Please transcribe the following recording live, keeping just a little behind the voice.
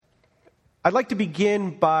I'd like to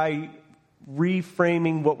begin by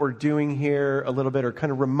reframing what we're doing here a little bit, or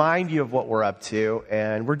kind of remind you of what we're up to.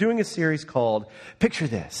 And we're doing a series called Picture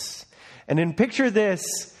This. And in Picture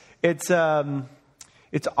This, it's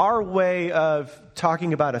our way of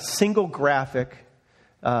talking about a single graphic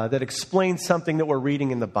that explains something that we're reading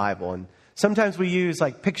in the Bible. And sometimes we use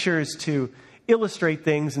like pictures to illustrate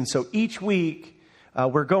things. And so each week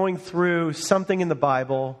we're going through something in the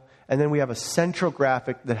Bible, and then we have a central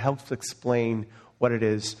graphic that helps explain what it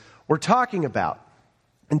is we're talking about.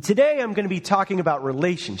 And today I'm going to be talking about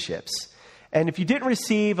relationships. And if you didn't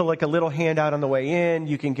receive a little handout on the way in,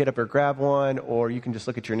 you can get up or grab one, or you can just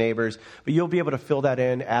look at your neighbors. But you'll be able to fill that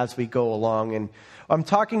in as we go along. And I'm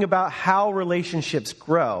talking about how relationships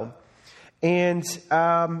grow. And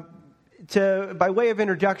by way of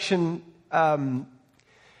introduction,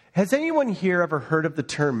 has anyone here ever heard of the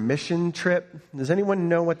term mission trip? Does anyone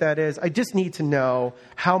know what that is? I just need to know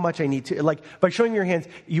how much I need to. By showing your hands,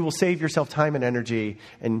 you will save yourself time and energy,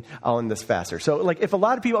 and I'll end this faster. So, if a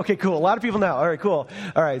lot of people, okay, cool, a lot of people know. All right, cool.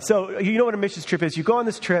 All right, so you know what a missions trip is. You go on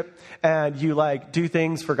this trip, and you, do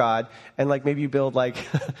things for God, and, maybe you build,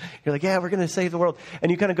 you're yeah, we're going to save the world.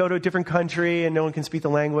 And you kind of go to a different country, and no one can speak the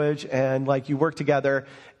language, and, you work together,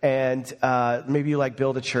 and maybe you,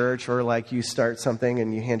 build a church, or, you start something,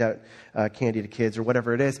 and you hand out candy to kids or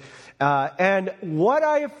whatever it is. And what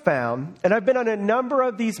I have found, and I've been on a number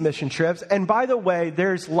of these mission trips, and by the way,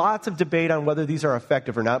 there's lots of debate on whether these are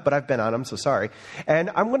effective or not, but I've been on them, so sorry. And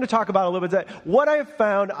I'm going to talk about a little bit of that. What I have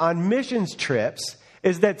found on missions trips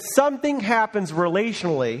is that something happens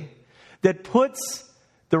relationally that puts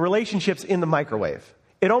the relationships in the microwave.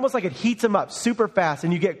 It almost it heats them up super fast,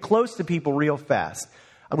 and you get close to people real fast.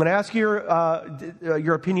 I'm going to ask your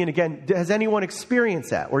opinion again. Has anyone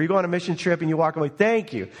experienced that? Where you go on a mission trip and you walk away,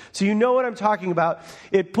 thank you. So you know what I'm talking about.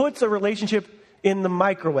 It puts a relationship in the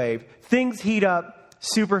microwave. Things heat up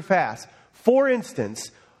super fast. For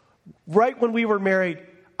instance, right when we were married,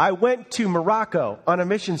 I went to Morocco on a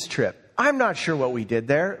missions trip. I'm not sure what we did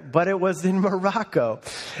there, but it was in Morocco.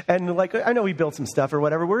 And I know we built some stuff or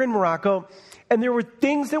whatever. We're in Morocco. And there were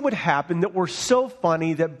things that would happen that were so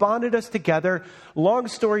funny that bonded us together. Long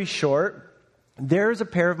story short, there's a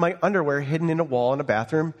pair of my underwear hidden in a wall in a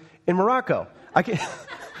bathroom in Morocco.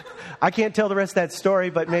 I can't tell the rest of that story,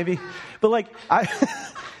 but maybe. But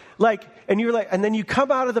and you're and then you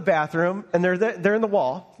come out of the bathroom and they're in the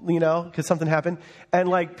wall, because something happened.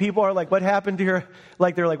 And people are what happened to your,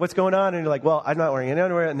 they're what's going on? And you're well, I'm not wearing any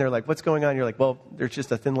underwear. And they're what's going on? You're well, there's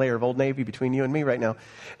just a thin layer of Old Navy between you and me right now.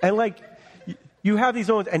 And you have these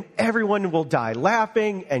moments, and everyone will die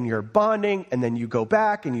laughing, and you're bonding, and then you go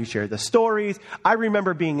back, and you share the stories. I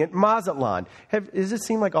remember being at Mazatlan. Does it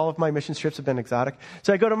seem like all of my mission trips have been exotic?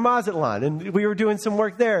 So I go to Mazatlan, and we were doing some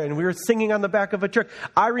work there, and we were singing on the back of a truck.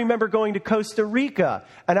 I remember going to Costa Rica,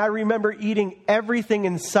 and I remember eating everything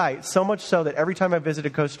in sight, so much so that every time I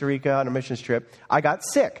visited Costa Rica on a missions trip, I got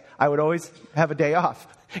sick. I would always have a day off,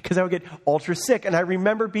 because I would get ultra sick. And I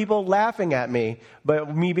remember people laughing at me,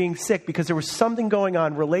 but me being sick, because there was something going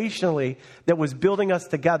on relationally that was building us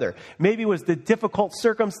together. Maybe it was the difficult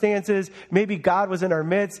circumstances. Maybe God was in our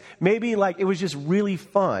midst. Maybe it was just really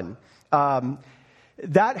fun.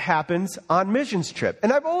 That happens on missions trip.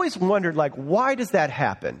 And I've always wondered, why does that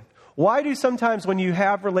happen? Why do sometimes when you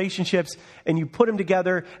have relationships and you put them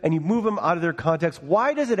together and you move them out of their context,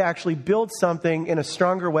 why does it actually build something in a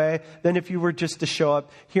stronger way than if you were just to show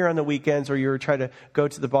up here on the weekends, or you were trying to go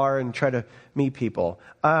to the bar and try to meet people?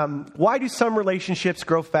 Why do some relationships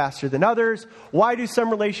grow faster than others? Why do some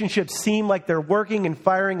relationships seem like they're working and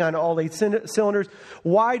firing on all 8 cylinders?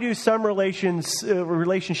 Why do some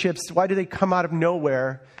relationships, why do they come out of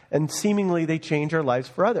nowhere and seemingly they change our lives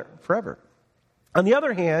forever? On the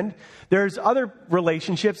other hand, there's other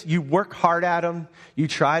relationships. You work hard at them. You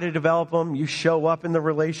try to develop them. You show up in the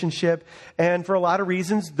relationship. And for a lot of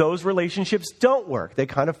reasons, those relationships don't work. They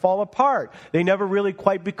kind of fall apart. They never really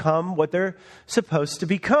quite become what they're supposed to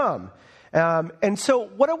become. And so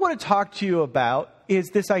what I want to talk to you about is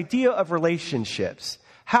this idea of relationships,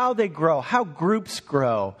 how they grow, how groups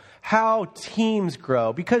grow, how teams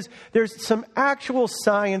grow, because there's some actual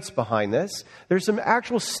science behind this. There's some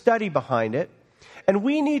actual study behind it. And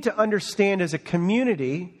we need to understand as a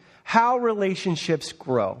community how relationships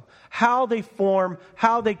grow, how they form,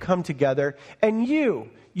 how they come together. And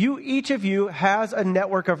each of you has a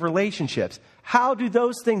network of relationships. How do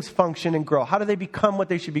those things function and grow? How do they become what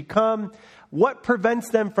they should become? What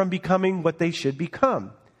prevents them from becoming what they should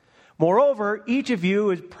become? Moreover, each of you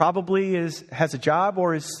has a job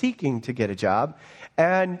or is seeking to get a job,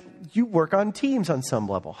 and you work on teams on some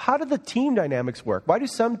level. How do the team dynamics work? Why do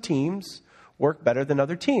some teams work better than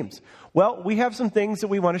other teams? Well, we have some things that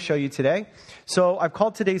we want to show you today. So I've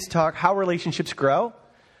called today's talk, How Relationships Grow.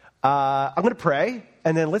 I'm going to pray,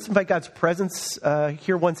 and then let's invite God's presence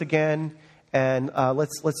here once again, and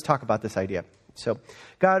let's talk about this idea. So,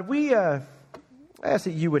 God, I ask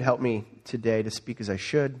that you would help me today to speak as I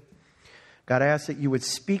should. God, I ask that you would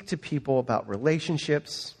speak to people about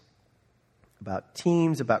relationships, about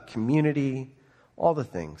teams, about community, all the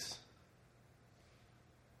things.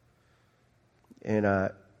 And,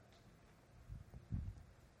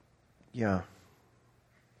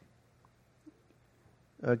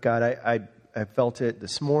 God, I felt it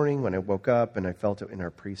this morning when I woke up, and I felt it in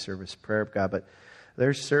our pre-service prayer, God, but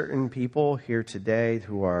there's certain people here today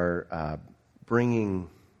who are bringing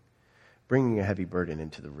a heavy burden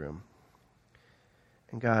into the room.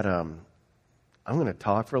 And God, I'm going to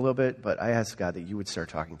talk for a little bit, but I ask God that you would start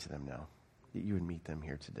talking to them now, that you would meet them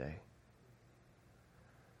here today.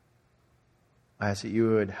 I ask that you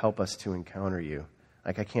would help us to encounter you.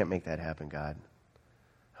 Like, I can't make that happen, God.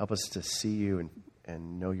 Help us to see you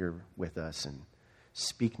and know you're with us and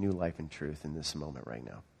speak new life and truth in this moment right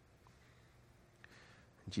now.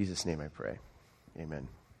 In Jesus' name I pray. Amen.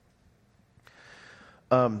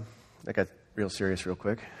 I got real serious real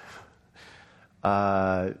quick.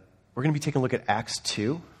 We're going to be taking a look at Acts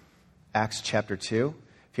 2, Acts chapter 2.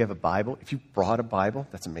 If you have a Bible, if you brought a Bible,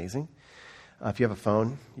 that's amazing. If you have a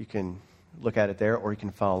phone, you can look at it there, or you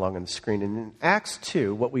can follow along on the screen. And in Acts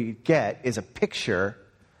 2, what we get is a picture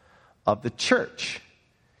of the church.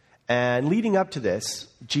 And leading up to this,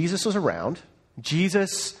 Jesus was around.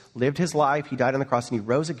 Jesus lived his life. He died on the cross and he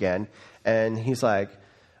rose again. And he's like,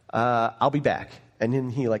 I'll be back. And then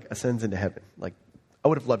he ascends into heaven. I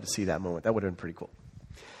would have loved to see that moment. That would have been pretty cool.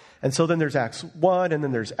 And so then there's Acts 1 and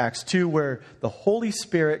then there's Acts 2 where the Holy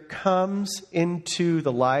Spirit comes into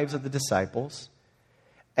the lives of the disciples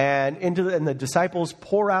and the disciples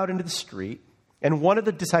pour out into the street. And one of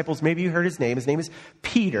the disciples, maybe you heard his name is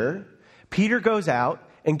Peter. Peter goes out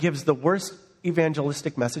and gives the worst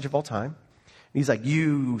evangelistic message of all time. He's like,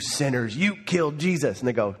 you sinners, you killed Jesus. And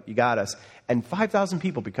they go, you got us. And 5,000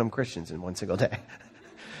 people become Christians in one single day.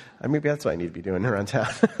 Maybe that's what I need to be doing around town.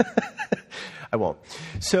 I won't.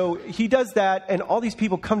 So he does that, and all these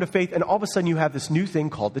people come to faith, and all of a sudden you have this new thing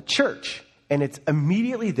called the church. And it's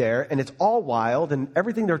immediately there, and it's all wild, and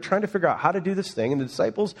everything, they're trying to figure out how to do this thing, and the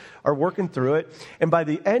disciples are working through it. And by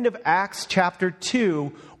the end of Acts chapter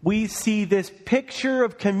 2, we see this picture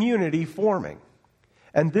of community forming.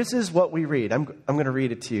 And this is what we read. I'm going to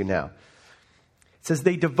read it to you now. It says,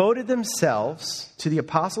 they devoted themselves to the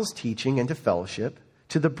apostles' teaching and to fellowship,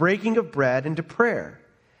 to the breaking of bread and to prayer.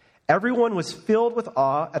 Everyone was filled with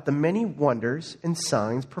awe at the many wonders and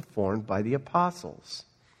signs performed by the apostles.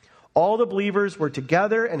 All the believers were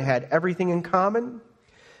together and had everything in common.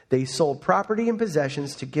 They sold property and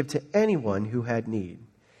possessions to give to anyone who had need.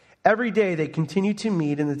 Every day they continued to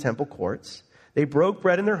meet in the temple courts. They broke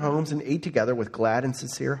bread in their homes and ate together with glad and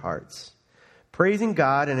sincere hearts, praising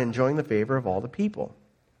God and enjoying the favor of all the people.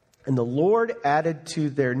 And the Lord added to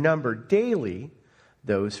their number daily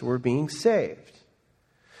those who were being saved.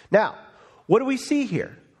 Now, what do we see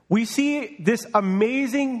here? We see this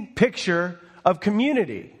amazing picture of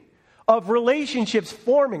community, of relationships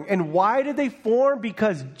forming. And why did they form?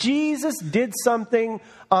 Because Jesus did something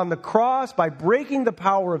on the cross by breaking the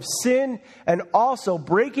power of sin and also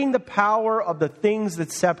breaking the power of the things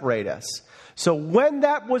that separate us. So when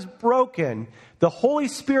that was broken, the Holy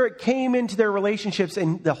Spirit came into their relationships,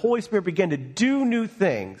 and the Holy Spirit began to do new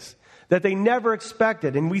things that they never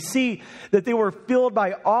expected. And we see that they were filled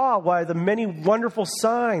by awe by the many wonderful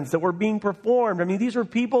signs that were being performed. I mean, these were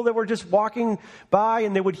people that were just walking by,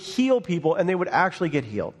 and they would heal people, and they would actually get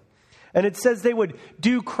healed. And it says they would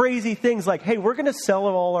do crazy things like, hey, we're going to sell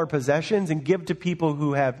all our possessions and give to people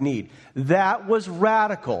who have need. That was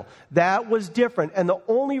radical. That was different. And the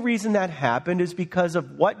only reason that happened is because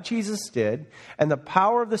of what Jesus did and the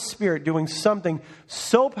power of the Spirit doing something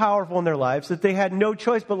so powerful in their lives that they had no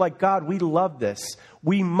choice but like, God, we love this.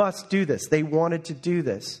 We must do this. They wanted to do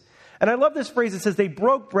this. And I love this phrase. It says they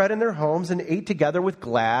broke bread in their homes and ate together with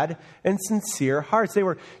glad and sincere hearts. They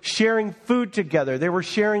were sharing food together. They were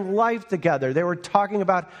sharing life together. They were talking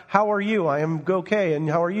about, how are you? I am okay. And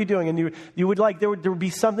how are you doing? And you would there would be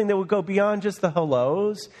something that would go beyond just the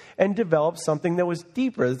hellos and develop something that was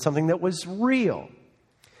deeper, something that was real.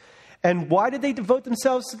 And why did they devote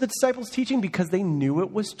themselves to the disciples' teaching? Because they knew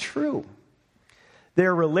it was true.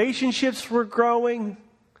 Their relationships were growing.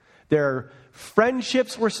 Their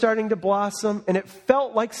friendships were starting to blossom, and it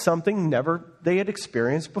felt like something never they had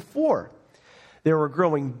experienced before. They were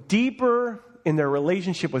growing deeper in their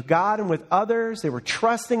relationship with God and with others. They were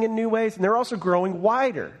trusting in new ways, and they're also growing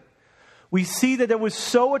wider. We see that it was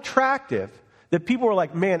so attractive that people were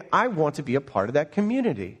like, man, I want to be a part of that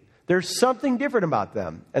community. There's something different about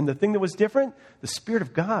them. And the thing that was different, the Spirit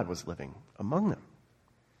of God was living among them.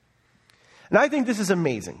 And I think this is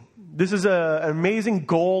amazing. This is an amazing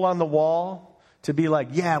goal on the wall to be like,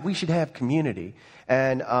 yeah, we should have community.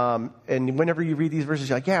 And whenever you read these verses,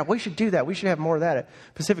 you're like, yeah, we should do that. We should have more of that at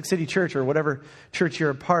Pacific City Church or whatever church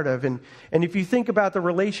you're a part of. And if you think about the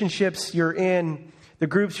relationships you're in, the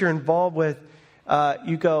groups you're involved with,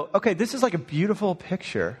 you go, okay, this is like a beautiful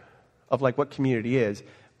picture of like what community is.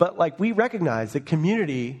 But like we recognize that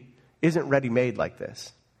community isn't ready-made like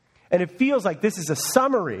this. And it feels like this is a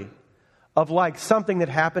summary of like something that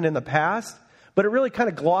happened in the past, but it really kind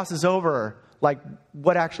of glosses over like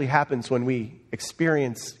what actually happens when we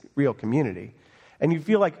experience real community. And you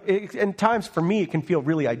feel like, in times for me, it can feel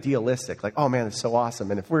really idealistic. Like, oh man, it's so awesome.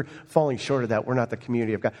 And if we're falling short of that, we're not the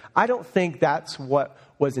community of God. I don't think that's what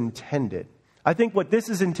was intended. I think what this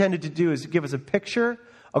is intended to do is give us a picture,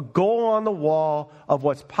 a goal on the wall of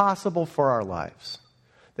what's possible for our lives.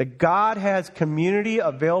 That God has community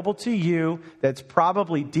available to you that's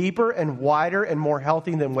probably deeper and wider and more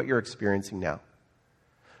healthy than what you're experiencing now.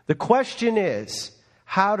 The question is,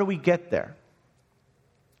 how do we get there?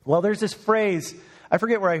 Well, there's this phrase, I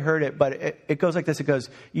forget where I heard it, but it goes like this. It goes,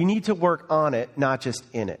 you need to work on it, not just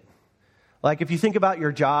in it. Like if you think about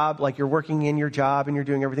your job, like you're working in your job and you're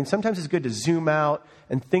doing everything, sometimes it's good to zoom out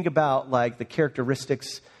and think about like the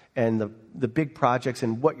characteristics and the big projects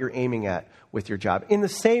and what you're aiming at with your job. In the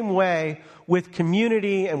same way, with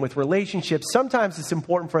community and with relationships, sometimes it's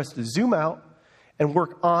important for us to zoom out and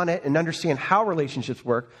work on it and understand how relationships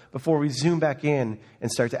work before we zoom back in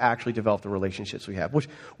and start to actually develop the relationships we have,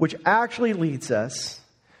 which actually leads us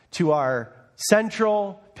to our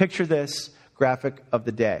central, picture this, graphic of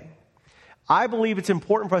the day. I believe it's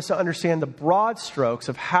important for us to understand the broad strokes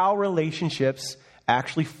of how relationships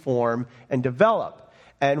actually form and develop.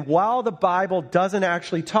 And while the Bible doesn't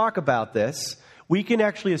actually talk about this, we can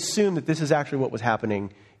actually assume that this is actually what was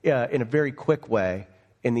happening in a very quick way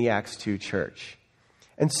in the Acts 2 church.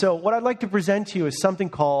 And so what I'd like to present to you is something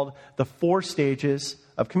called the 4 stages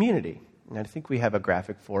of community. And I think we have a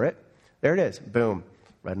graphic for it. There it is. Boom.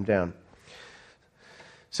 Write them down.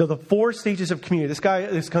 So the 4 stages of community.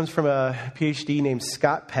 This comes from a PhD named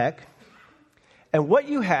Scott Peck. And what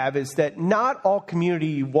you have is that not all community,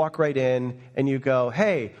 you walk right in and you go,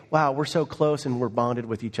 hey, wow, we're so close and we're bonded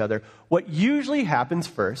with each other. What usually happens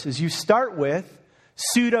first is you start with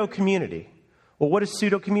pseudo-community. Well, what is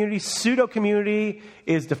pseudo-community? Pseudo-community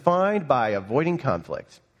is defined by avoiding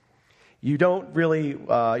conflict. You don't really,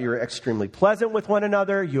 you're extremely pleasant with one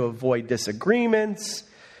another. You avoid disagreements.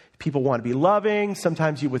 People want to be loving.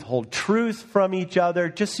 Sometimes you withhold truth from each other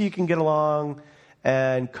just so you can get along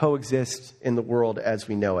and coexist in the world as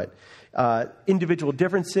we know it. Individual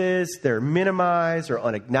differences, they're minimized or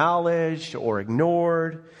unacknowledged or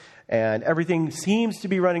ignored. And everything seems to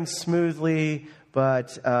be running smoothly,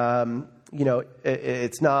 but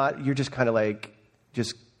it's not. You're just kind of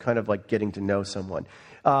like getting to know someone.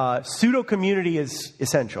 Pseudo community is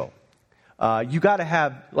essential. You got to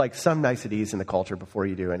have like some niceties in the culture before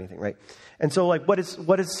you do anything, right? And so, like, what is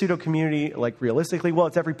pseudo community like realistically? Well,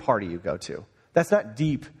 it's every party you go to. That's not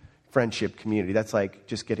deep friendship community. That's like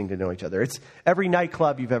just getting to know each other. It's every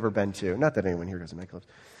nightclub you've ever been to. Not that anyone here goes to nightclubs,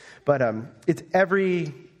 but it's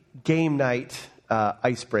every game night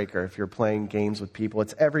icebreaker if you're playing games with people.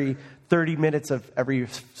 It's every 30 minutes of every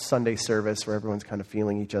Sunday service where everyone's kind of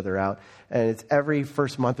feeling each other out. And it's every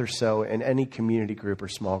first month or so in any community group or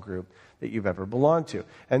small group that you've ever belonged to.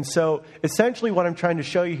 And so essentially what I'm trying to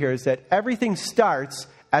show you here is that everything starts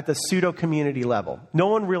at the pseudo-community level. No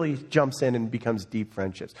one really jumps in and becomes deep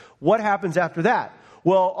friendships. What happens after that?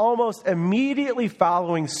 Well, almost immediately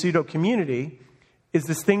following pseudo-community is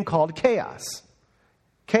this thing called chaos.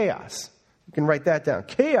 Chaos. You can write that down.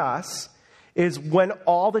 Chaos is when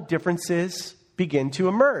all the differences begin to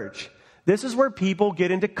emerge. This is where people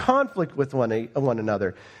get into conflict with one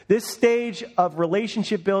another. This stage of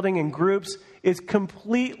relationship building in groups is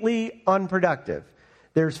completely unproductive.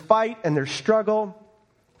 There's fight and there's struggle.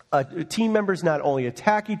 Team members not only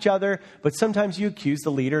attack each other, but sometimes you accuse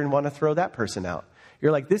the leader and want to throw that person out.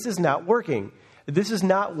 You're like, this is not working. This is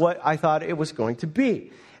not what I thought it was going to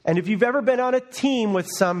be. And if you've ever been on a team with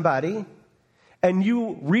somebody and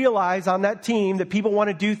you realize on that team that people want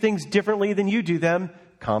to do things differently than you do them,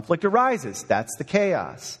 conflict arises. That's the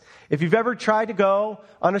chaos. If you've ever tried to go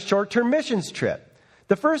on a short-term missions trip,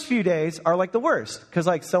 The first few days are like the worst because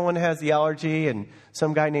like someone has the allergy and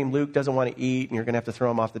some guy named Luke doesn't want to eat and you're going to have to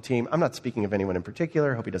throw him off the team. I'm not speaking of anyone in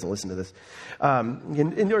particular. I hope he doesn't listen to this.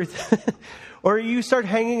 Or you start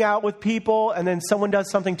hanging out with people and then someone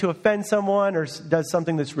does something to offend someone or does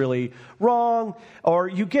something that's really wrong. Or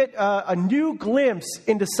you get a new glimpse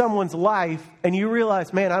into someone's life and you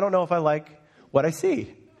realize, man, I don't know if I like what I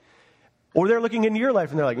see. Or they're looking into your life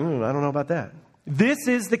and they're like, I don't know about that. This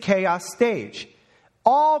is the chaos stage.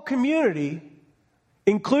 All community,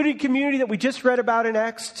 including community that we just read about in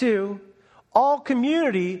Acts 2, all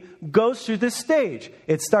community goes through this stage.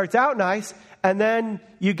 It starts out nice, and then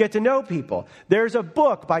you get to know people. There's a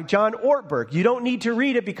book by John Ortberg. You don't need to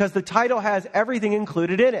read it because the title has everything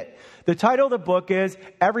included in it. The title of the book is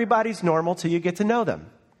Everybody's Normal Till You Get to Know Them.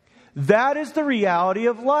 That is the reality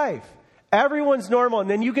of life. Everyone's normal, and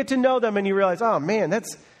then you get to know them, and you realize, oh man,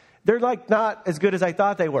 they're like not as good as I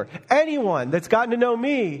thought they were. Anyone that's gotten to know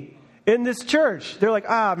me in this church, they're like,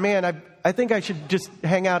 man, I think I should just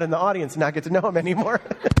hang out in the audience and not get to know him anymore.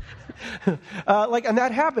 And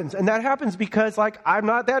that happens. And that happens because like, I'm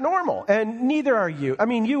not that normal and neither are you. I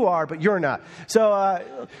mean, you are, but you're not.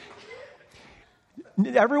 So,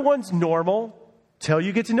 everyone's normal till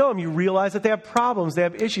you get to know them. You realize that they have problems. They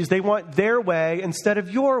have issues. They want their way instead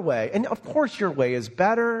of your way. And of course your way is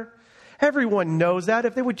better. Everyone knows that.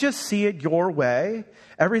 If they would just see it your way,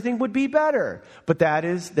 everything would be better. But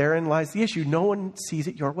therein lies the issue. No one sees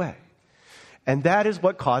it your way. And that is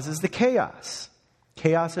what causes the chaos.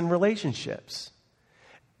 Chaos in relationships.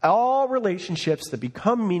 All relationships that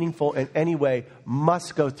become meaningful in any way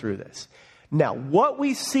must go through this. Now, what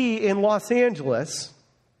we see in Los Angeles,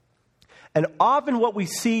 and often what we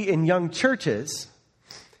see in young churches,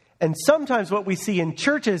 and sometimes what we see in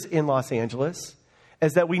churches in Los Angeles,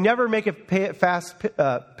 is that we never make it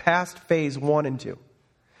past phase 1 and 2.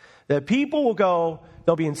 That people will go,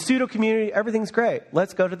 they'll be in pseudo community, everything's great.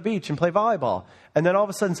 Let's go to the beach and play volleyball. And then all of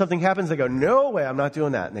a sudden something happens, they go, no way, I'm not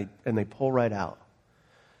doing that. And they pull right out.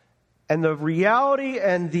 And the reality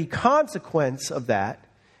and the consequence of that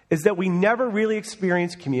is that we never really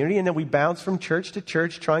experience community, and then we bounce from church to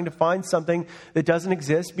church trying to find something that doesn't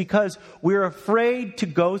exist because we're afraid to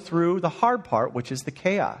go through the hard part, which is the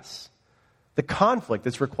chaos. The conflict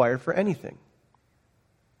that's required for anything.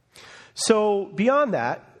 So beyond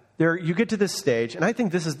that, you get to this stage, and I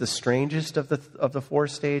think this is the strangest of the 4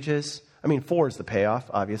 stages. I mean, 4 is the payoff,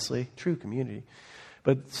 obviously, true community.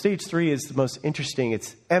 But stage 3 is the most interesting.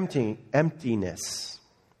 It's emptiness.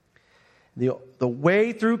 The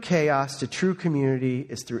way through chaos to true community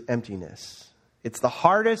is through emptiness. It's the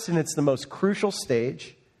hardest and it's the most crucial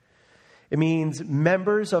stage. It means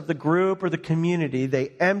members of the group or the community,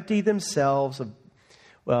 they empty themselves of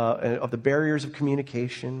the barriers of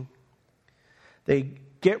communication. They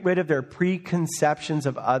get rid of their preconceptions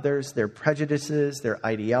of others, their prejudices, their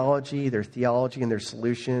ideology, their theology, and their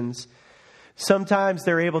solutions. Sometimes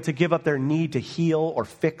they're able to give up their need to heal or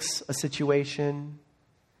fix a situation.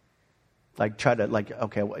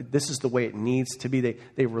 This is the way it needs to be.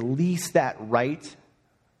 They release that right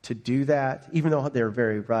to do that, even though they're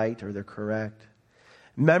very right or they're correct.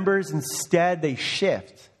 Members, instead, they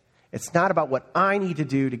shift. It's not about what I need to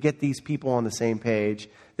do to get these people on the same page.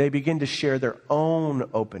 They begin to share their own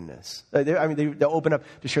openness. They'll open up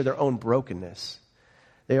to share their own brokenness.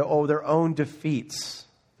 Their own defeats,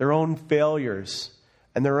 their own failures,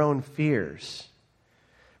 and their own fears,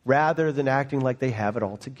 rather than acting like they have it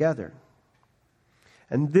all together.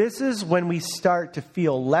 And this is when we start to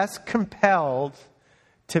feel less compelled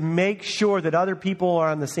to make sure that other people are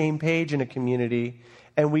on the same page in a community,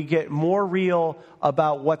 and we get more real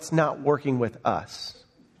about what's not working with us.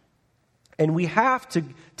 And we have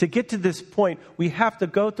to get to this point, we have to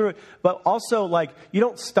go through it. But also, you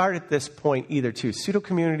don't start at this point either, too.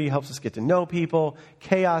 Pseudo-community helps us get to know people.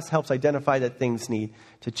 Chaos helps identify that things need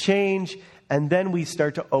to change. And then we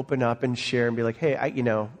start to open up and share and be like, hey,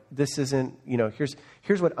 this isn't,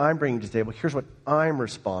 here's what I'm bringing to the table. Here's what I'm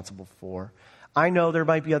responsible for. I know there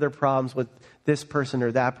might be other problems with this person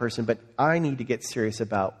or that person, but I need to get serious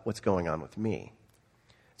about what's going on with me.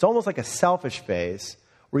 It's almost like a selfish phase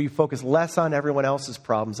where you focus less on everyone else's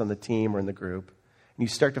problems on the team or in the group, and you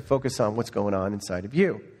start to focus on what's going on inside of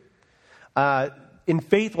you. In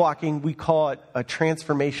faith walking, we call it a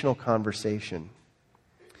transformational conversation.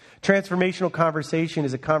 Transformational conversation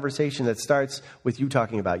is a conversation that starts with you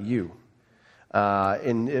talking about you.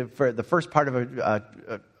 For the first part of a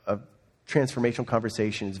transformational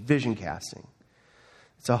conversation is vision casting.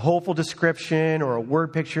 It's a hopeful description or a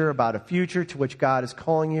word picture about a future to which God is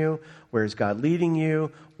calling you. Where is God leading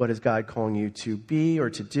you? What is God calling you to be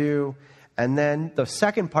or to do? And then the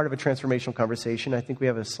second part of a transformational conversation, I think we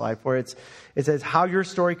have a slide for it. It says how your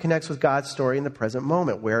story connects with God's story in the present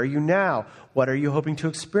moment. Where are you now? What are you hoping to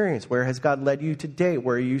experience? Where has God led you to date?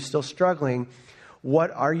 Where are you still struggling?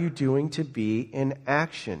 What are you doing to be in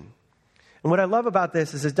action? And what I love about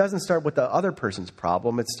this is it doesn't start with the other person's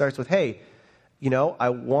problem. It starts with, hey, I don't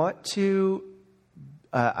want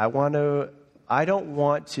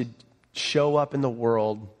to show up in the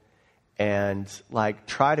world and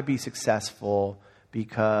try to be successful,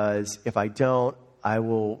 because if I don't, I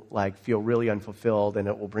will feel really unfulfilled and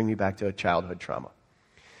it will bring me back to a childhood trauma.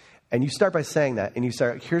 And you start by saying that, and you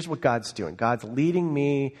start, here's what God's doing. God's leading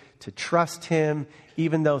me to trust him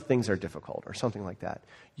even though things are difficult, or something like that.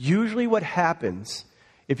 Usually what happens,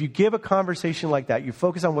 if you give a conversation like that, you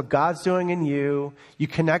focus on what God's doing in you, you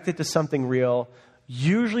connect it to something real,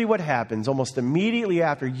 usually what happens almost immediately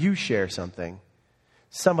after you share something,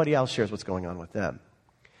 somebody else shares what's going on with them.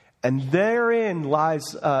 And therein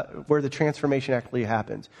lies where the transformation actually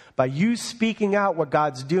happens. By you speaking out what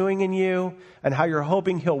God's doing in you and how you're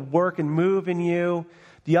hoping he'll work and move in you,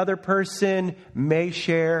 the other person may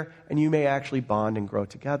share, and you may actually bond and grow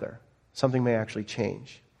together. Something may actually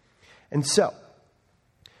change. And so,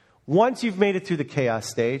 once you've made it through the chaos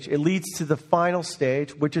stage, it leads to the final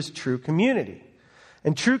stage, which is true community.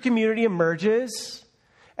 And true community emerges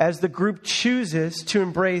as the group chooses to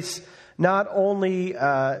embrace not only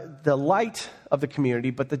the light of the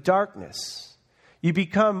community, but the darkness. You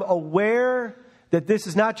become aware that this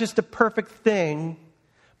is not just a perfect thing,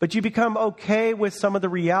 but you become okay with some of the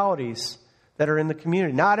realities that are in the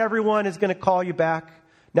community. Not everyone is going to call you back.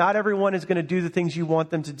 Not everyone is going to do the things you want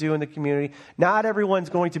them to do in the community. Not everyone's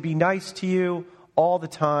going to be nice to you all the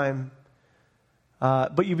time.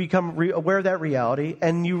 But you become aware of that reality,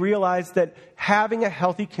 and you realize that having a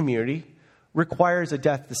healthy community requires a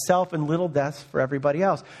death to self and little deaths for everybody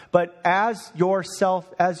else. But as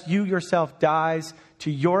you yourself dies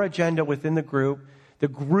to your agenda within the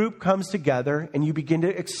group comes together and you begin to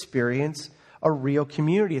experience a real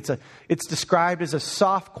community. It's described as a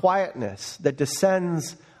soft quietness that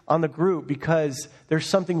descends on the group because there's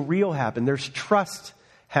something real happening. There's trust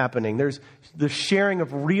happening. There's the sharing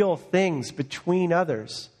of real things between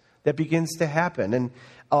others that begins to happen. And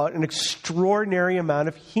an extraordinary amount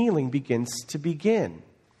of healing begins to begin.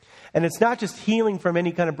 And it's not just healing from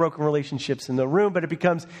any kind of broken relationships in the room, but it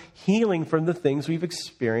becomes healing from the things we've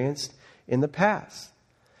experienced in the past.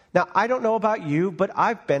 Now, I don't know about you, but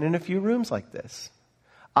I've been in a few rooms like this.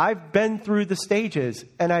 I've been through the stages,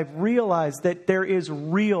 and I've realized that there is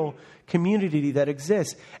real community that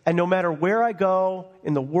exists. And no matter where I go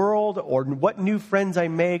in the world, or what new friends I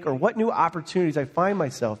make, or what new opportunities I find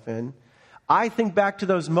myself in, I think back to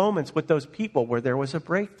those moments with those people where there was a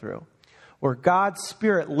breakthrough, where God's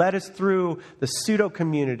Spirit led us through the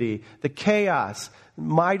pseudo-community, the chaos,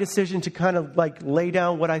 my decision to kind of lay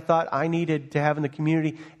down what I thought I needed to have in the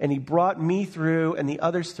community, and he brought me through and the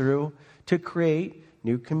others through to create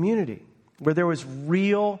new community, where there was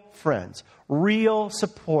real friends, real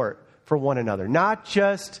support for one another, not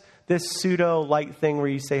just this pseudo-light thing where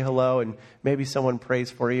you say hello and maybe someone prays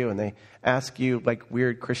for you and they ask you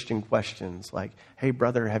weird Christian questions like, hey,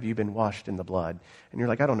 brother, have you been washed in the blood? And you're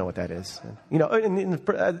like, I don't know what that is. In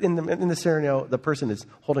the scenario, the person is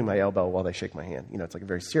holding my elbow while they shake my hand. It's a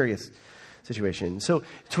very serious situation. So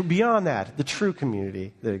beyond that, the true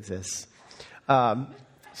community that exists. So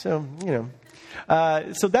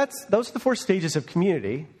those are the 4 stages of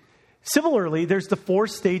community. Similarly, there's the 4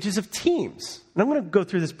 stages of teams. And I'm going to go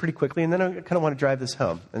through this pretty quickly, and then I kind of want to drive this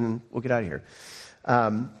home, and then we'll get out of here.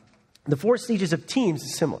 The 4 stages of teams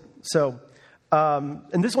is similar. So,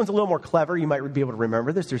 and this one's a little more clever. You might be able to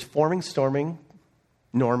remember this. There's forming, storming,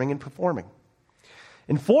 norming, and performing.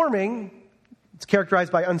 In forming, it's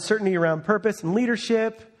characterized by uncertainty around purpose and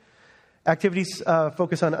leadership. Activities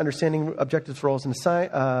focus on understanding objectives, roles, and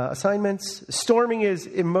assignments. Storming is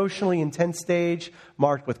emotionally intense stage,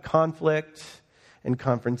 marked with conflict and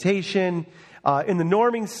confrontation. In the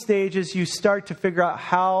norming stages, you start to figure out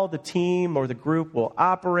how the team or the group will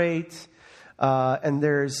operate. And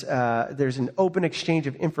there's an open exchange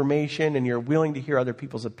of information, and you're willing to hear other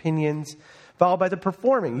people's opinions. Followed by the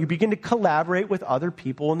performing. You begin to collaborate with other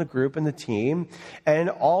people in the group and the team, and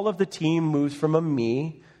all of the team moves from a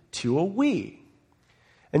me to a we.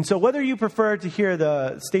 And so whether you prefer to hear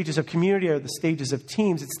the stages of community or the stages of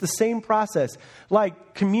teams, it's the same process.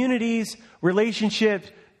 Like communities, relationships,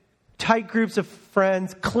 tight groups of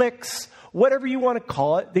friends, cliques, whatever you want to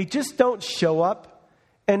call it, they just don't show up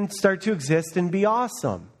and start to exist and be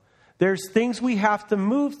awesome. There's things we have to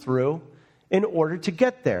move through in order to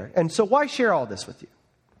get there. And so why share all this with you?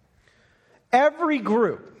 Every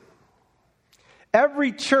group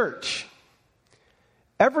Every church,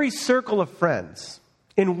 every circle of friends,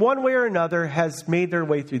 in one way or another, has made their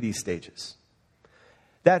way through these stages.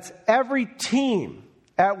 That's every team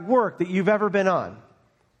at work that you've ever been on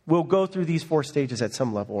will go through these 4 stages at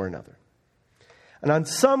some level or another. And on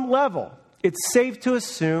some level, it's safe to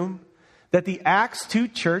assume that the Acts 2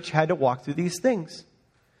 church had to walk through these things.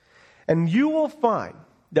 And you will find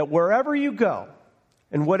that wherever you go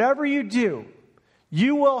and whatever you do,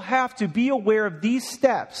 you will have to be aware of these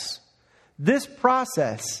steps, this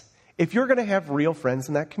process, if you're going to have real friends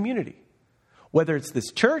in that community. Whether it's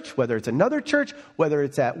this church, whether it's another church, whether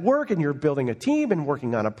it's at work and you're building a team and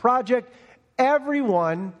working on a project,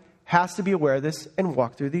 everyone has to be aware of this and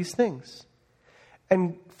walk through these things.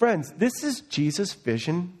 And friends, this is Jesus'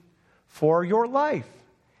 vision for your life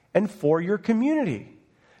and for your community.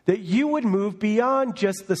 That you would move beyond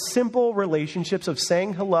just the simple relationships of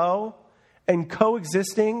saying hello and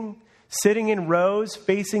coexisting, sitting in rows,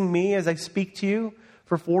 facing me as I speak to you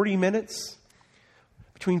for 40 minutes,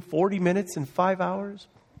 between 40 minutes and 5 hours.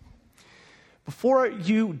 Before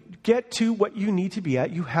you get to what you need to be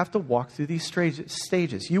at, you have to walk through these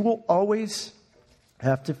stages. You will always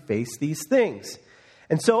have to face these things.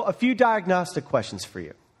 And so a few diagnostic questions for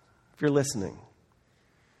you, if you're listening.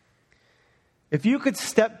 If you could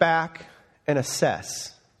step back and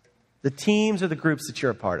assess the teams or the groups that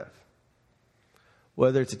you're a part of,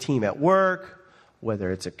 whether it's a team at work,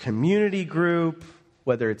 whether it's a community group,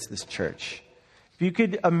 whether it's this church. If you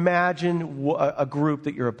could imagine a group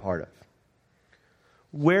that you're a part of,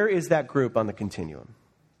 where is that group on the continuum?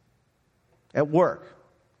 At work,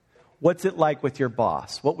 what's it like with your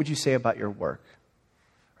boss? What would you say about your work?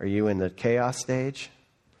 Are you in the chaos stage?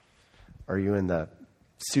 Are you in the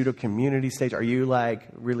pseudo-community stage? Are you like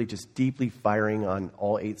really just deeply firing on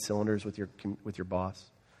all 8 cylinders with your boss,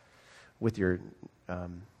 with your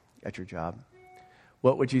at your job?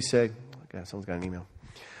 What would you say? Okay, someone's got an email.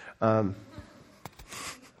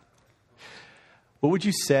 What would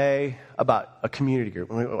you say about a community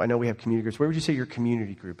group? I know we have community groups. Where would you say your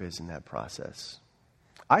community group is in that process?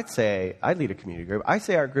 I'd say I'd lead a community group. I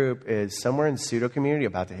say our group is somewhere in pseudo-community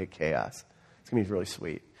about to hit chaos. It's going to be really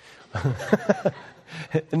sweet.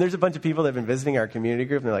 And there's a bunch of people that have been visiting our community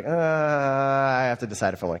group, and they're like, I have to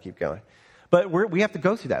decide if I want to keep going. But we have to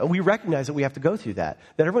go through that. We recognize that we have to go through that.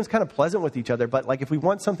 That everyone's kind of pleasant with each other, but like if we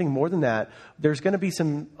want something more than that, there's going to be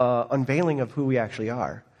some unveiling of who we actually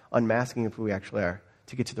are, unmasking of who we actually are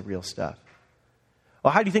to get to the real stuff.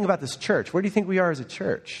 Well, how do you think about this church? Where do you think we are as a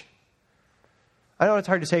church? I know it's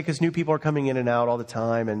hard to say because new people are coming in and out all the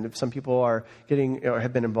time, and some people are getting or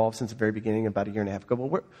have been involved since the very beginning, about a year and a half ago.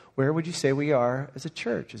 But where would you say we are as a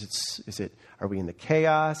church? Are we in the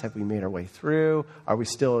chaos? Have we made our way through? Are we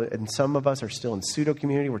still? And some of us are still in pseudo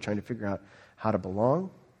community. We're trying to figure out how to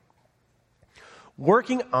belong.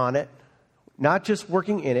 Working on it, not just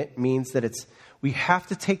working in it, means that we have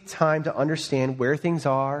to take time to understand where things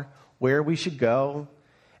are, where we should go,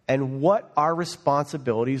 and what our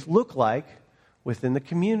responsibilities look like within the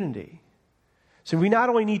community. So we not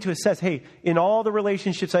only need to assess, hey, in all the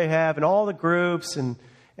relationships I have, and all the groups and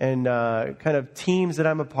kind of teams that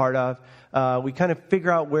I'm a part of, we kind of figure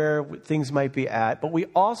out where things might be at. But we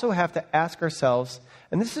also have to ask ourselves,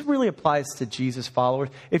 and this really applies to Jesus followers.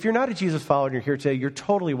 If you're not a Jesus follower and you're here today, you're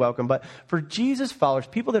totally welcome. But for Jesus followers,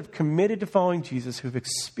 people that have committed to following Jesus, who've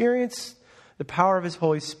experienced the power of his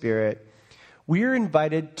Holy Spirit, we're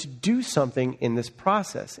invited to do something in this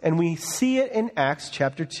process. And we see it in Acts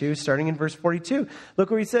chapter 2, starting in verse 42.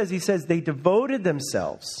 Look what he says. He says, they devoted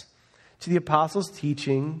themselves to the apostles'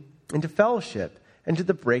 teaching and to fellowship and to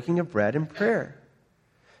the breaking of bread and prayer.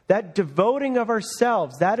 That devoting of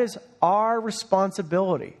ourselves, that is our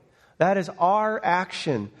responsibility. That is our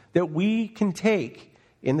action that we can take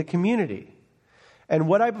in the community. And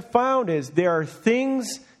what I've found is there are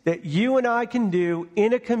things that you and I can do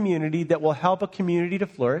in a community that will help a community to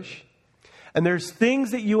flourish. And there's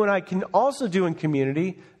things that you and I can also do in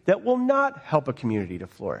community that will not help a community to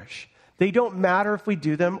flourish. They don't matter if we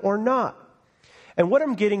do them or not. And what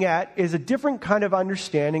I'm getting at is a different kind of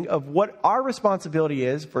understanding of what our responsibility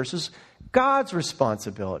is versus God's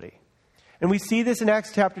responsibility. And we see this in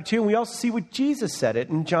Acts chapter 2, and we also see what Jesus said it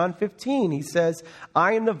in John 15. He says,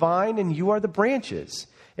 I am the vine and you are the branches.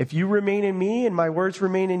 If you remain in me and my words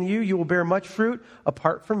remain in you, you will bear much fruit.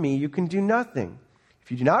 Apart from me, you can do nothing. If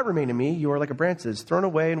you do not remain in me, you are like a branch that is thrown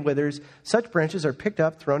away and withers. Such branches are picked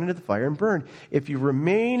up, thrown into the fire, and burned. If you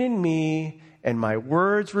remain in me and my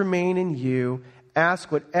words remain in you,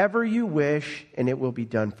 ask whatever you wish, and it will be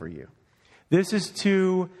done for you. This is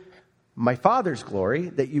to my Father's glory,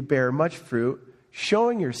 that you bear much fruit,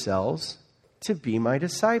 showing yourselves to be my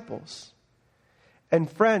disciples. And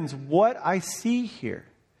friends, what I see here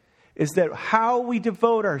is that how we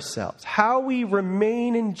devote ourselves, how we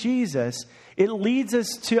remain in Jesus, it leads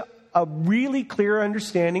us to a really clear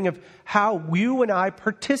understanding of how you and I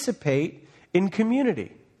participate in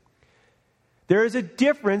community. There is a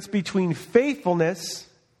difference between faithfulness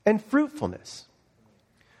and fruitfulness.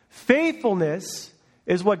 Faithfulness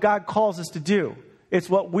is what God calls us to do. It's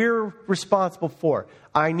what we're responsible for.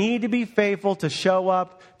 I need to be faithful to show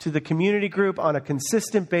up to the community group on a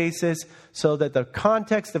consistent basis so that the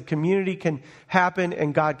context of community can happen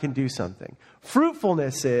and God can do something.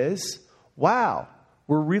 Fruitfulness is, wow,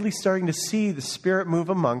 we're really starting to see the Spirit move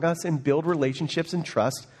among us and build relationships and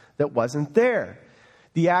trust that wasn't there.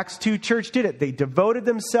 The Acts 2 church did it. They devoted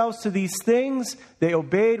themselves to these things. They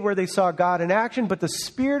obeyed where they saw God in action, but the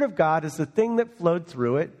Spirit of God is the thing that flowed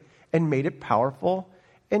through it and made it powerful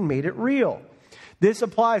and made it real. This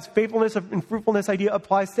applies, faithfulness and fruitfulness idea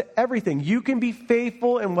applies to everything. You can be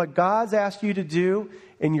faithful in what God's asked you to do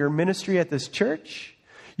in your ministry at this church.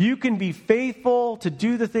 You can be faithful to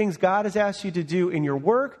do the things God has asked you to do in your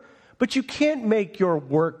work, but you can't make your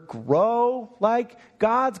work grow. Like,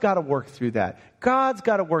 God's got to work through that. God's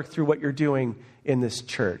got to work through what you're doing in this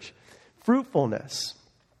church. Fruitfulness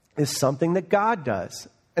is something that God does.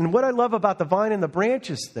 And what I love about the vine and the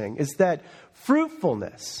branches thing is that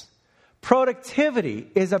fruitfulness, productivity,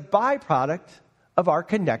 is a byproduct of our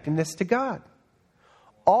connectedness to God.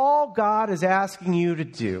 All God is asking you to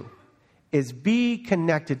do is be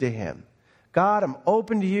connected to Him. God, I'm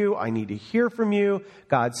open to you. I need to hear from you.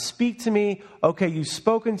 God, speak to me. Okay, you've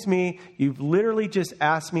spoken to me. You've literally just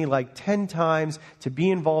asked me like 10 times to be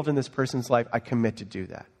involved in this person's life. I commit to do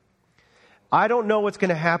that. I don't know what's going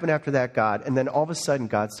to happen after that, God. And then all of a sudden,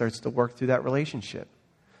 God starts to work through that relationship.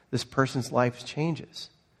 This person's life changes.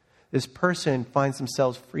 This person finds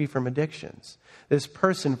themselves free from addictions. This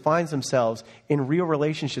person finds themselves in real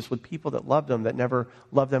relationships with people that love them, that never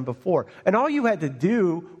loved them before. And all you had to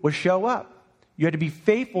do was show up. You had to be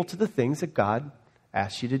faithful to the things that God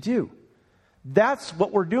asked you to do. That's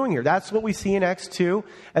what we're doing here. That's what we see in Acts 2.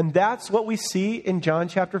 And that's what we see in John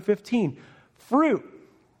chapter 15. Fruit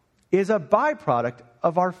is a byproduct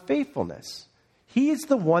of our faithfulness. He is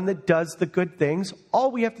the one that does the good things.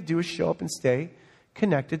 All we have to do is show up and stay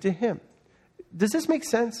connected to Him. Does this make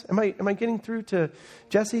sense? Am I getting through to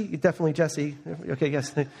Jesse? Definitely Jesse. Okay,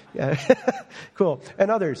 yes. Yeah. Cool. And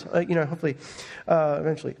others, hopefully,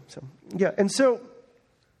 eventually. So, yeah. And so,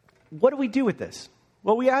 what do we do with this?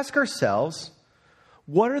 Well, we ask ourselves,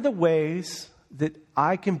 what are the ways that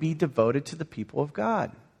I can be devoted to the people of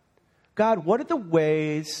God? God, what are the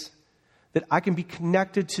ways that I can be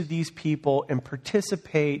connected to these people and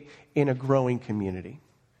participate in a growing community?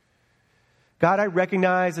 God, I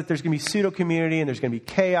recognize that there's going to be pseudo-community and there's going to be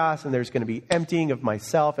chaos and there's going to be emptying of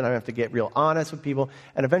myself and I have to get real honest with people.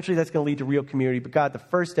 And eventually that's going to lead to real community. But God, the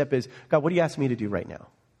first step is, God, what do you ask me to do right now?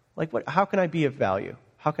 Like, how can I be of value?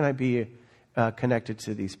 How can I be connected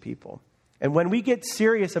to these people? And when we get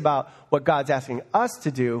serious about what God's asking us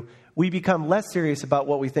to do, we become less serious about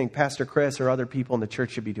what we think Pastor Chris or other people in the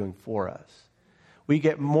church should be doing for us. We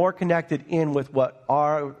get more connected in with what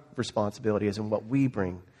our responsibility is and what we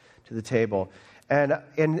bring to the table.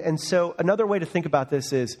 And so another way to think about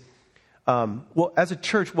this is, as a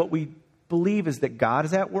church, what we believe is that God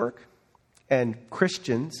is at work and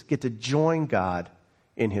Christians get to join God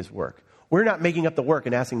in His work. We're not making up the work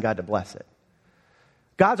and asking God to bless it.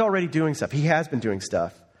 God's already doing stuff. He has been doing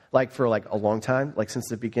stuff for a long time, like since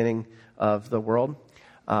the beginning of the world.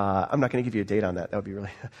 I'm not going to give you a date on that. That would be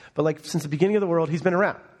really... But since the beginning of the world, He's been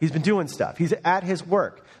around. He's been doing stuff. He's at His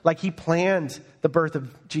work. He planned the birth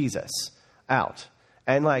of Jesus out.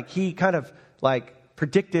 And He kind of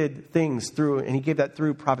predicted things through, and He gave that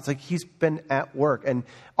through prophets. He's been at work. And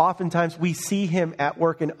oftentimes we see Him at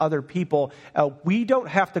work in other people. We don't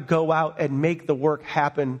have to go out and make the work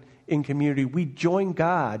happen in community. We join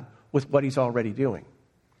God with what He's already doing.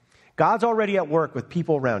 God's already at work with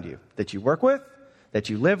people around you that you work with, that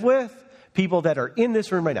you live with, people that are in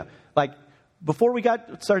this room right now. Before we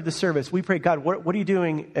got started the service, we prayed, God, what are you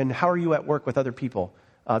doing and how are you at work with other people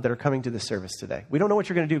that are coming to the service today? We don't know what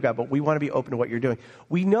you're going to do, God, but we want to be open to what you're doing.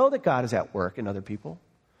 We know that God is at work in other people.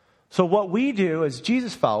 So what we do as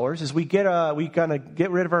Jesus followers is we kind of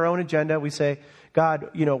get rid of our own agenda. We say,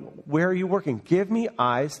 God, where are you working? Give me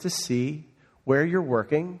eyes to see where you're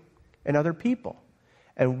working in other people.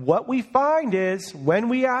 And what we find is when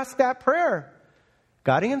we ask that prayer,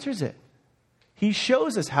 God answers it. He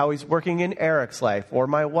shows us how He's working in Eric's life or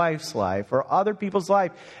my wife's life or other people's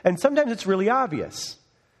life. And sometimes it's really obvious.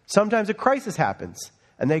 Sometimes a crisis happens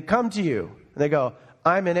and they come to you and they go,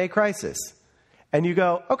 I'm in a crisis. And you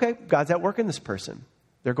go, okay, God's at work in this person.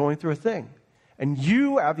 They're going through a thing. And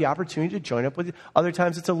you have the opportunity to join up with you. Other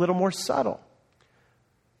times it's a little more subtle.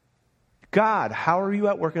 God, how are you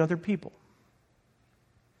at work in other people?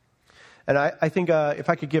 And I think if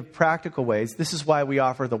I could give practical ways, this is why we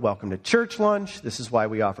offer the Welcome to Church lunch. This is why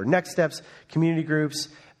we offer Next Steps, community groups.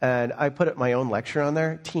 And I put my own lecture on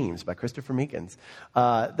there, Teams by Christopher Meekins.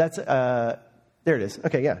 There it is.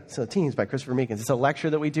 Okay, yeah. So Teams by Christopher Meekins. It's a lecture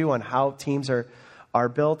that we do on how teams are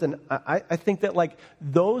built. And I think that like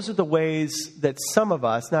those are the ways that some of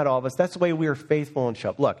us, not all of us, that's the way we are faithful and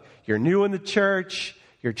show up. Look, you're new in the church.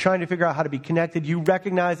 You're trying to figure out how to be connected. You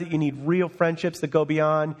recognize that you need real friendships that go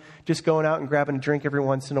beyond just going out and grabbing a drink every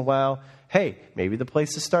once in a while. Hey, maybe the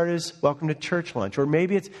place to start is Welcome to Church lunch, or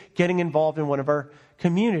maybe it's getting involved in one of our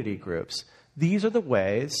community groups. These are the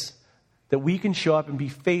ways that we can show up and be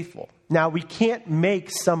faithful. Now, we can't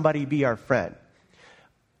make somebody be our friend.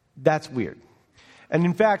 That's weird. And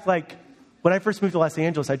in fact, like when I first moved to Los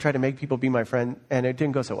Angeles, I tried to make people be my friend, and it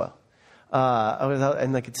didn't go so well.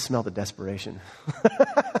 And I could smell the desperation.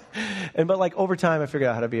 But like over time, I figured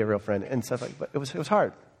out how to be a real friend and stuff like. But it was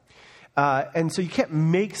hard. And so you can't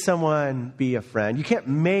make someone be a friend. You can't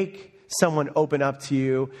make someone open up to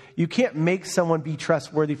you. You can't make someone be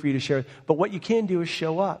trustworthy for you to share. But what you can do is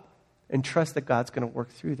show up and trust that God's going to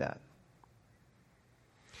work through that.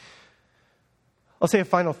 I'll say a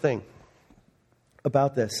final thing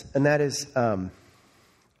about this, and that is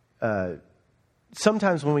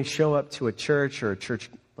sometimes when we show up to a church or a church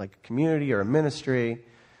like a community or a ministry,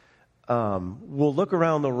 we'll look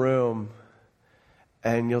around the room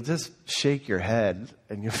and you'll just shake your head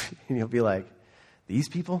and you'll be like, these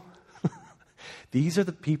people? These are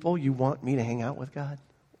the people you want me to hang out with, God?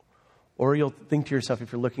 Or you'll think to yourself,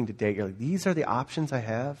 if you're looking to date, you're like, these are the options I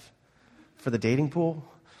have for the dating pool?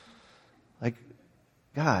 Like,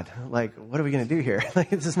 God, like, what are we going to do here? Like,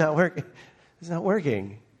 this is not working. It's not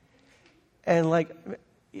working. And like,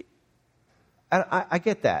 I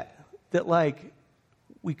get that like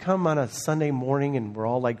we come on a Sunday morning and we're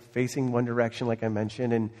all like facing one direction, like I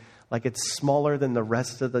mentioned, and like it's smaller than the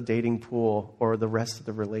rest of the dating pool or the rest of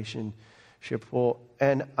the relationship pool.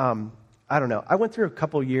 And I don't know. I went through a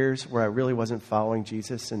couple years where I really wasn't following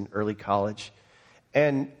Jesus in early college.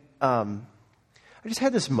 And I just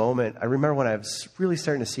had this moment. I remember when I was really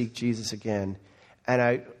starting to seek Jesus again. And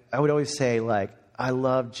I would always say, like, I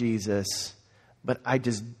love Jesus, but I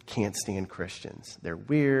just can't stand Christians. They're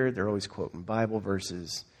weird. They're always quoting Bible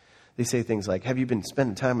verses. They say things like, have you been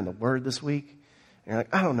spending time in the Word this week? And you're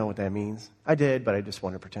like, I don't know what that means. I did, but I just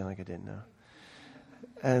want to pretend like I didn't know.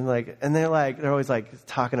 And they're always like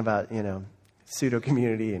talking about, pseudo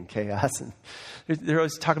community and chaos. And they're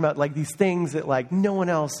always talking about like these things that like no one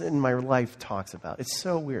else in my life talks about. It's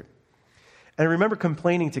so weird. And I remember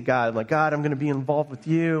complaining to God, I'm like, God, I'm going to be involved with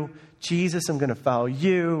you. Jesus, I'm going to follow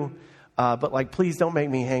you. But like, please don't make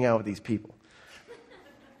me hang out with these people.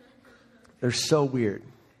 They're so weird.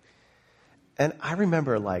 And I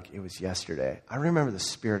remember like it was yesterday. I remember the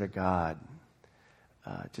Spirit of God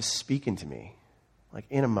just speaking to me, like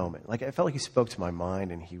in a moment. Like I felt like he spoke to my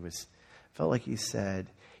mind, and felt like he said,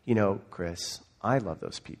 Chris, I love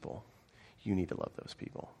those people. You need to love those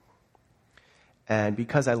people. And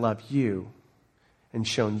because I love you and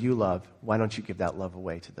shown you love, why don't you give that love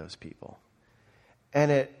away to those people? And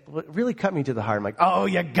it really cut me to the heart. I'm like, oh,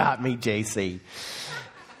 you got me, JC.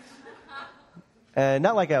 And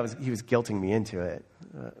not like he was guilting me into it,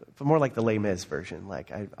 but more like the Les Mis version.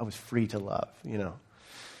 Like I was free to love,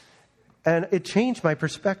 And it changed my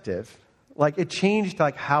perspective. Like it changed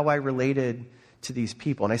like how I related to these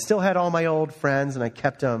people. And I still had all my old friends and I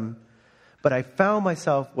kept them. But I found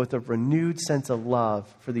myself with a renewed sense of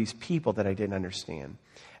love for these people that I didn't understand.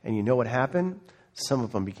 And you know what happened? Some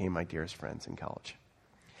of them became my dearest friends in college.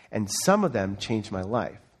 And some of them changed my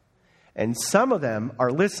life. And some of them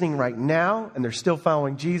are listening right now, and they're still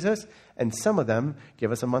following Jesus. And some of them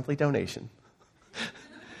give us a monthly donation.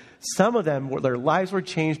 Some of them, their lives were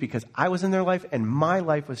changed because I was in their life, and my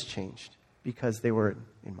life was changed because they were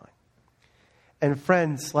in mine. And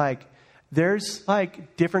friends, like, there's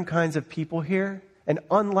like different kinds of people here. And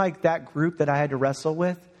unlike that group that I had to wrestle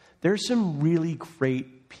with, there's some really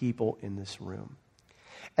great people in this room.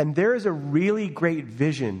 And there is a really great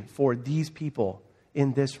vision for these people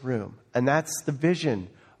in this room. And that's the vision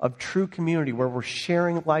of true community, where we're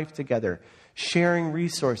sharing life together, sharing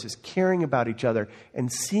resources, caring about each other,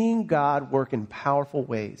 and seeing God work in powerful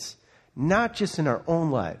ways, not just in our own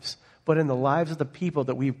lives, but in the lives of the people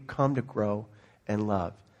that we've come to grow and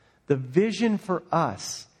love. The vision for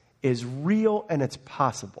us is real and it's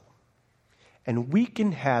possible. And we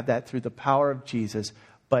can have that through the power of Jesus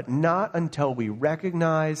but not until we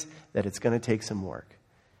recognize that it's going to take some work.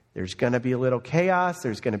 There's going to be a little chaos.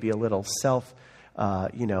 There's going to be a little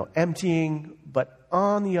emptying. But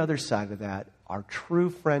on the other side of that are true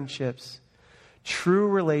friendships, true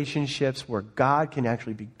relationships where God can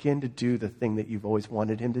actually begin to do the thing that you've always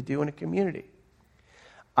wanted him to do in a community.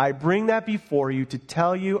 I bring that before you to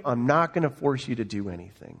tell you I'm not going to force you to do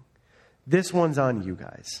anything. This one's on you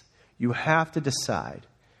guys. You have to decide,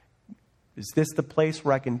 is this the place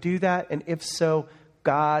where I can do that? And if so,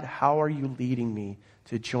 God, how are you leading me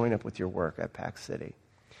to join up with your work at Pack City?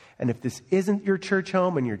 And if this isn't your church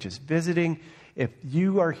home and you're just visiting, if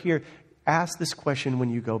you are here, ask this question when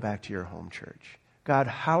you go back to your home church. God,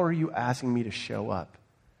 how are you asking me to show up?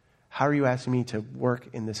 How are you asking me to work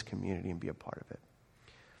in this community and be a part of it?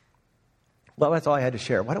 Well, that's all I had to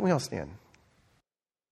share. Why don't we all stand?